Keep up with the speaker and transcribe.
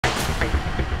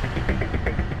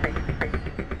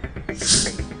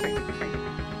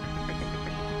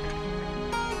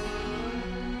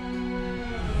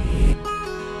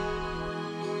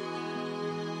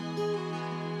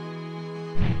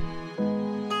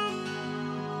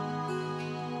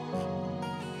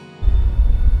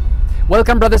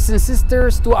Welcome, brothers and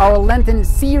sisters, to our Lenten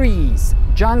series,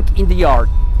 Junk in the Yard,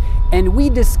 and we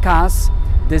discuss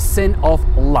the sin of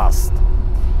lust.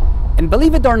 And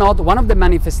believe it or not, one of the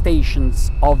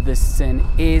manifestations of this sin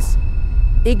is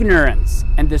ignorance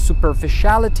and the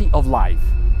superficiality of life.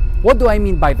 What do I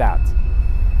mean by that?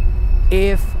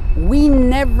 If we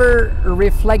never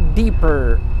reflect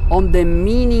deeper on the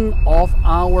meaning of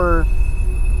our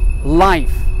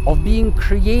life, of being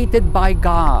created by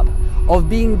God, of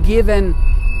being given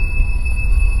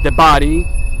the body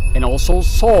and also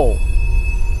soul.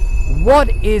 What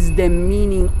is the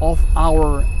meaning of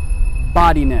our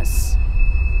bodiness,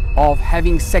 of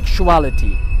having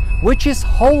sexuality, which is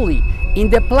holy?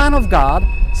 In the plan of God,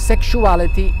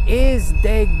 sexuality is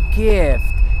the gift,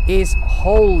 is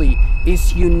holy,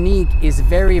 is unique, is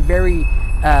very, very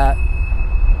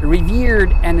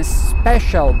revered and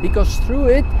special, because through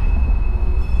it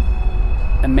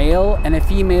a male and a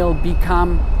female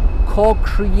become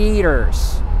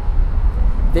co-creators.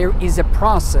 There is a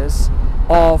process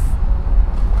of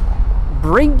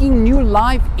bringing new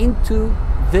life into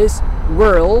this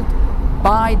world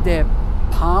by the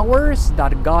powers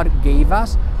that God gave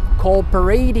us,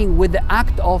 cooperating with the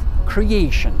act of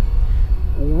creation.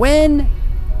 When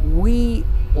we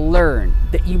learn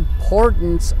the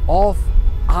importance of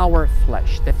our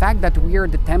flesh, the fact that we are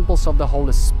the temples of the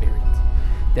Holy Spirit,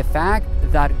 the fact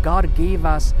that God gave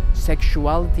us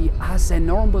sexuality as an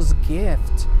enormous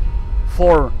gift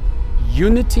for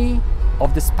unity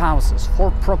of the spouses,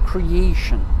 for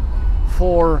procreation,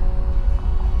 for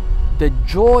the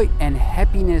joy and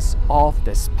happiness of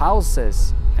the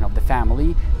spouses and of the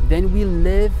family, then we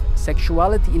live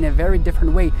sexuality in a very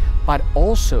different way. But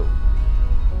also,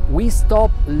 we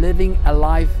stop living a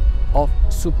life of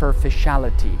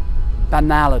superficiality,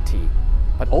 banality.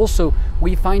 But also,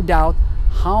 we find out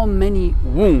how many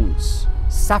wounds,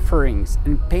 sufferings,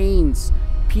 and pains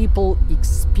people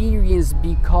experience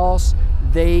because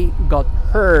they got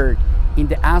hurt in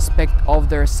the aspect of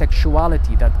their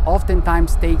sexuality that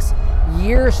oftentimes takes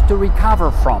years to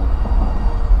recover from.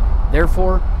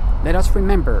 Therefore, let us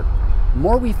remember,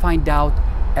 more we find out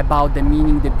about the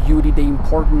meaning, the beauty, the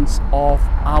importance of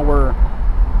our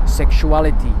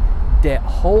sexuality, the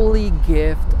holy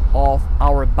gift of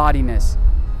our bodiness,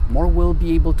 more we'll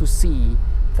be able to see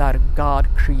that God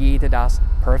created us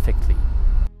perfectly.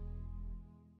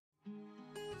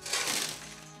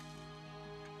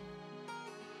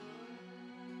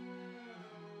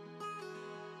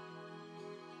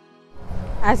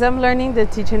 As I'm learning the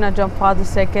teaching of John Paul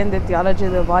II, the theology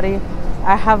of the body,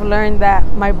 I have learned that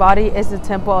my body is the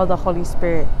temple of the Holy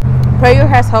Spirit. Prayer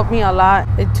has helped me a lot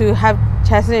to have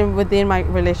chastity within my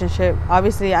relationship.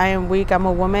 Obviously, I am weak, I'm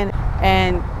a woman,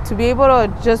 and to be able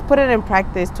to just put it in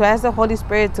practice, to ask the Holy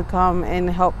Spirit to come and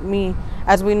help me.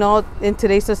 As we know, in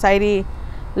today's society,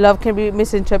 love can be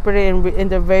misinterpreted in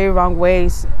the very wrong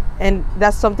ways. And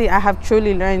that's something I have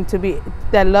truly learned,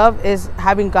 that love is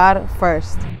having God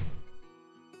first.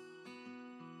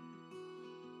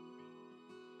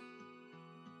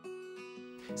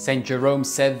 Saint Jerome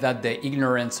said that the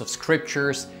ignorance of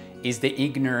scriptures is the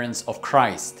ignorance of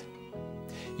Christ.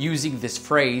 Using this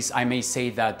phrase, I may say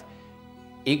that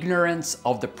ignorance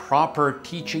of the proper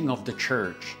teaching of the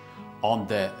Church on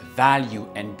the value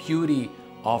and beauty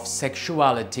of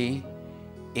sexuality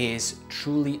is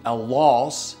truly a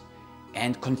loss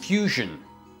and confusion.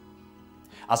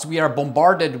 As we are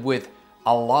bombarded with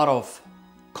a lot of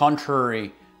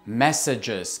contrary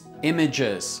messages,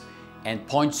 images, and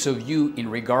points of view in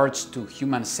regards to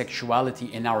human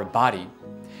sexuality in our body,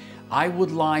 I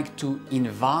would like to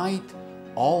invite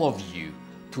all of you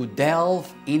to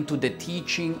delve into the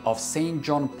teaching of St.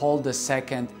 John Paul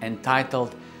II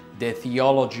entitled The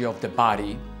Theology of the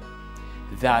Body,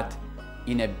 that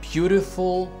in a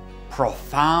beautiful,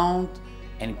 profound,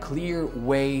 and clear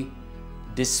way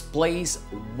displays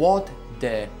what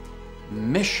the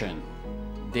mission,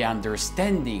 the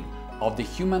understanding of the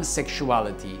human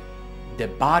sexuality, the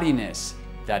bodiness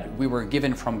that we were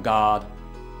given from God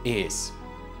is.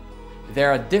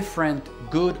 There are different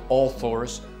good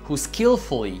authors who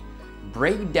skillfully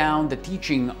break down the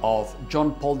teaching of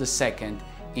John Paul II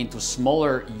into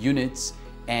smaller units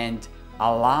and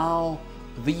allow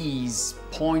these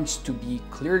points to be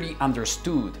clearly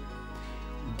understood,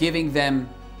 giving them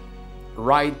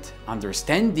right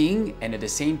understanding and at the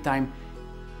same time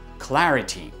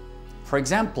clarity. For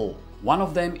example, one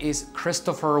of them is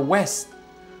Christopher West,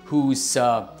 whose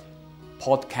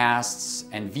podcasts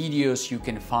and videos you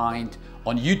can find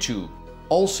on YouTube.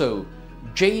 Also,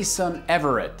 Jason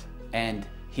Everett and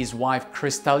his wife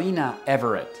Kristalina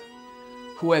Everett,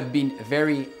 who have been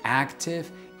very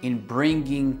active in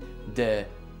bringing the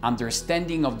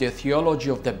understanding of the theology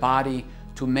of the body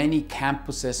to many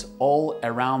campuses all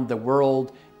around the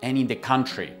world and in the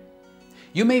country.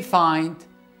 You may find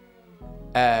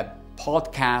a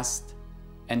podcast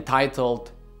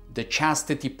entitled The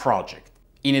Chastity Project.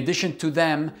 In addition to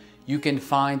them, you can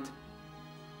find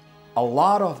a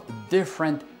lot of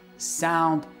different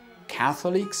sound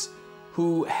Catholics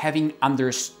who, having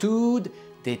understood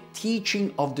the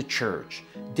teaching of the Church,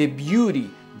 the beauty,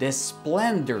 the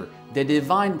splendor, the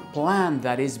divine plan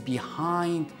that is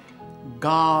behind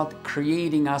God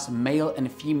creating us male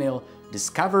and female,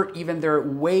 discover even their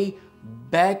way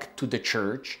back to the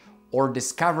Church, or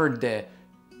discover the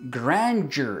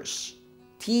grandeurs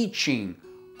teaching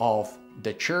of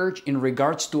the Church in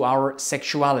regards to our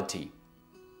sexuality.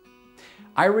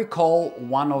 I recall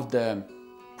one of the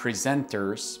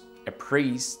presenters, a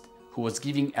priest, who was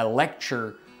giving a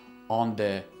lecture on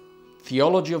the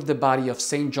theology of the body of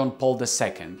St. John Paul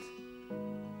II,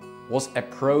 was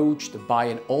approached by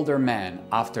an older man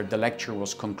after the lecture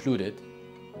was concluded,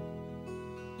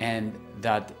 and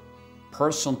that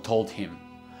person told him,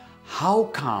 "How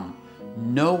come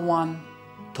no one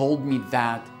told me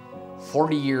that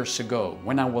 40 years ago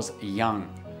when I was young,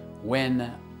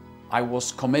 when I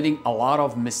was committing a lot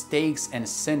of mistakes and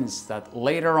sins that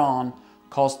later on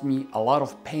caused me a lot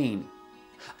of pain?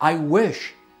 I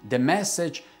wish the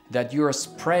message that you're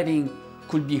spreading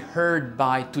could be heard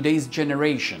by today's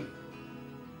generation."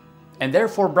 And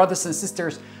therefore, brothers and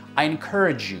sisters, I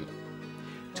encourage you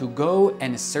to go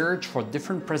and search for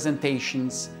different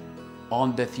presentations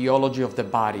on the theology of the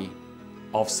body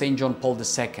of St. John Paul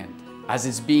II, as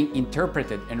it's being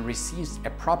interpreted and receives a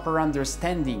proper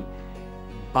understanding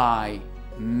by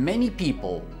many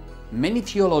people, many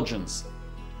theologians,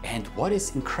 and what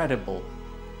is incredible,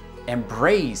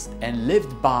 embraced and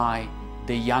lived by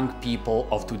the young people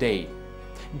of today.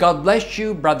 God bless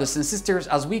you, brothers and sisters,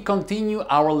 as we continue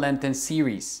our Lenten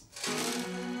series.